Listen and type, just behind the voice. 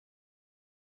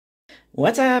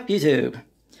What's up, YouTube?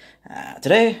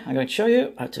 Today I'm going to show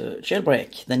you how to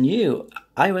jailbreak the new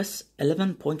iOS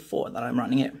 11.4 that I'm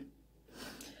running here.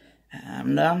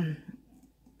 And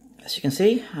as you can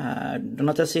see, I do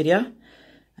not have Cydia,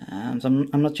 so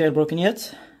I'm not jailbroken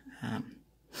yet.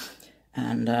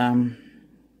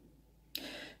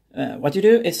 What you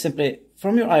do is simply,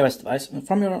 from your iOS device,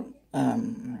 from your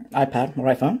iPad or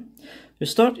iPhone, you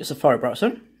start your Safari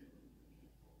browser.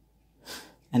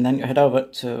 And then you head over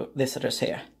to this address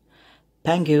here,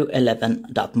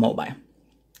 pangu11.mobile.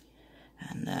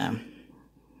 And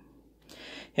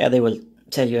here they will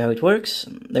tell you how it works.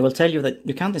 They will tell you that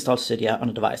you can't install Cydia on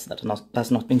a device that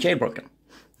has not been jailbroken,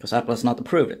 because Apple has not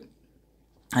approved it.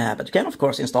 But you can, of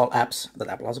course, install apps that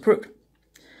Apple has approved.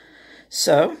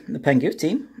 So the Pangu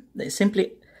team, they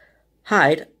simply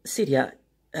hide Cydia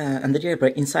and the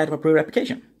jailbreak inside of approved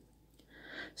application.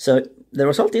 So the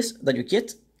result is that you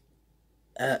get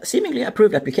seemingly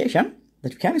approved application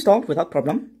that you can install without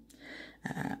problem,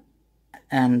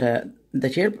 and the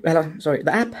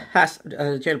app has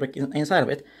a jailbreak inside of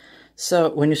it.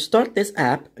 So when you start this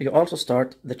app, you also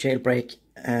start the jailbreak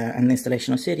and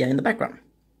installation of Cydia in the background.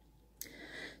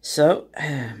 So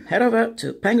head over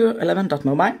to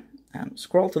pangu11.mobile and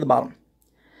scroll to the bottom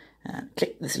and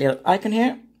click this little icon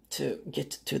here to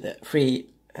get to the free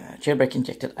jailbreak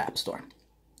injected app store.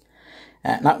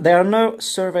 Now, there are no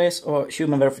surveys or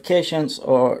human verifications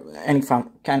or any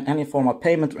form of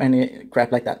payment or any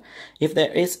crap like that. If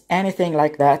there is anything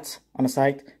like that on a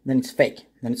site, then it's fake.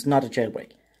 Then it's not a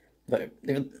jailbreak. But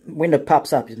if a window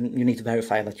pops up, you need to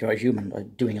verify that you're a human by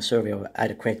doing a survey or add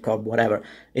a credit card, whatever.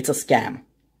 It's a scam.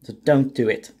 So don't do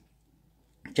it.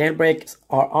 Jailbreaks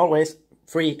are always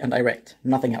free and direct,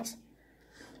 nothing else.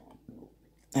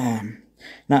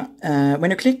 Now,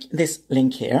 when you click this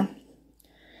link here,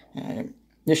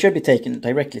 you should be taken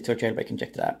directly to a jailbreak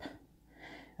injected app.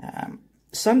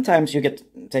 Sometimes you get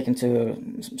taken to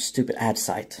some stupid ad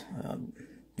site,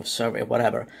 or survey, or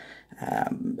whatever.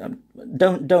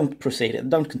 Don't proceed.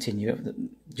 Don't continue.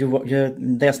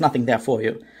 There's nothing there for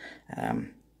you.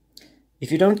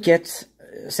 If you don't get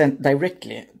sent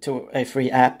directly to a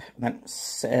free app, then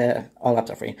all apps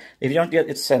are free. If you don't get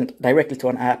it sent directly to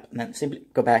an app, then simply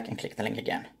go back and click the link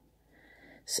again.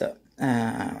 So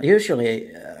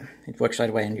usually it works right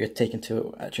away and you're taken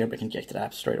to a jailbreak injected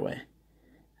app straight away,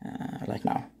 like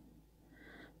now.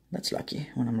 That's lucky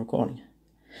when I'm recording.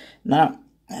 Now,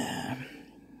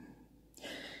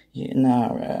 we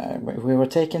were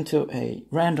taken to a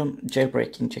random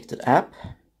jailbreak injected app,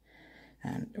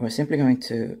 and we're simply going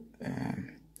to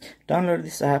download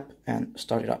this app and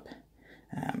start it up.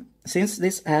 Since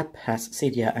this app has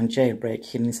Cydia and jailbreak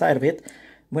hidden inside of it,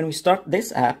 when we start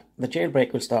this app, the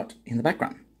jailbreak will start in the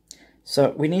background.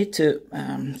 So we need to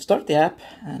start the app,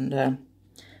 and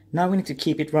now we need to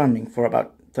keep it running for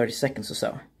about 30 seconds or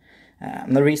so.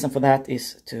 And the reason for that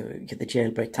is to get the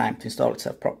jailbreak time to install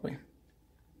itself properly.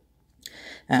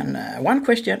 And one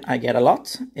question I get a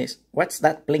lot is, what's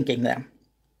that blinking there?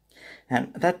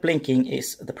 And that blinking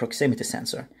is the proximity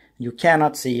sensor. You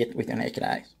cannot see it with your naked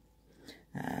eye.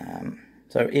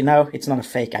 So you know, it's not a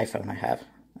fake iPhone I have.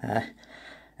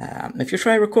 If you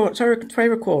try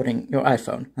recording your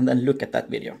iPhone and then look at that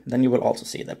video, then you will also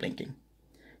see that blinking.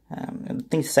 I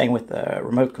think it's the same with the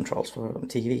remote controls for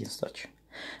TV and such.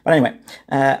 But anyway,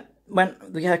 when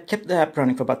we have kept the app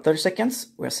running for about 30 seconds,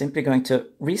 we're simply going to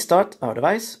restart our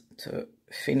device to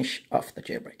finish off the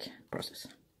jailbreak process.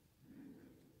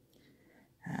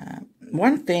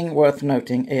 One thing worth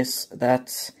noting is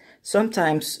that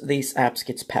sometimes these apps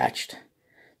get patched.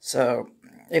 So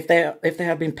if they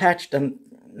have been patched, then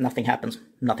nothing happens,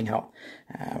 nothing at all.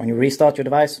 When you restart your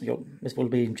device, this will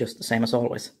be just the same as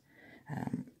always.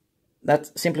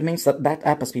 That simply means that that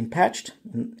app has been patched,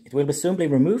 and it will be soon be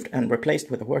removed and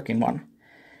replaced with a working one.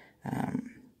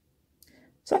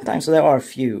 Sometimes there are a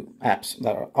few apps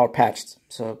that are patched,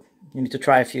 so you need to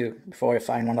try a few before you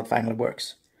find one that finally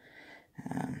works.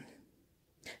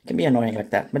 It can be annoying like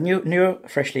that, but new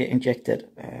freshly injected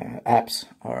apps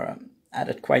are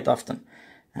added quite often,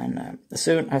 and as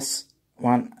soon as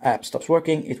one app stops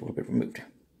working, it will be removed.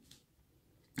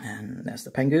 And there's the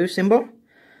Pangu symbol.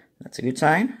 That's a good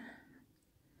sign.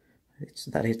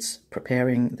 It's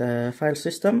preparing the file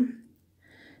system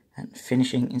and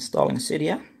finishing installing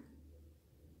Cydia.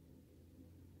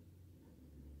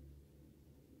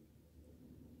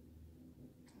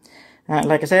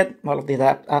 Like I said, all of these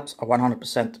apps are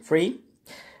 100% free.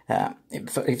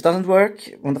 If it doesn't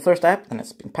work on the first app, then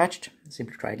it's been patched.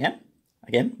 Simply try again.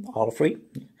 Again, all free.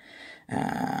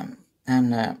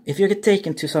 If you get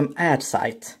taken to some ad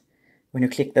site when you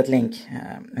click that link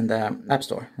in the App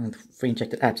Store, in the free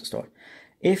injected App Store,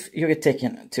 If you get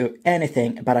taken to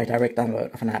anything about a direct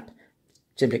download of an app,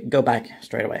 simply go back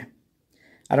straight away.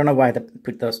 I don't know why they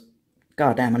put those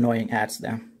goddamn annoying ads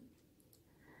there.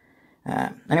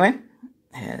 Anyway,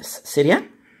 here's Cydia.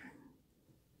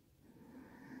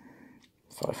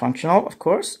 Fully functional, of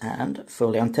course, and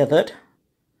fully untethered.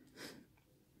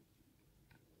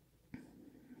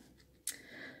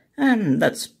 And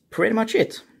that's pretty much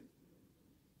it.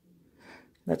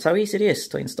 That's how easy it is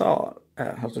to install,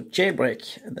 how to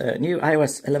jailbreak the new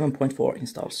iOS 11.4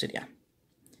 install Cydia.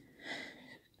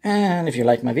 And if you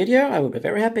like my video, I would be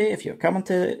very happy if you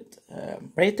commented,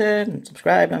 rated, and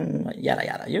subscribed, and yada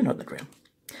yada, you know the drill.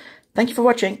 Thank you for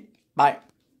watching. Bye.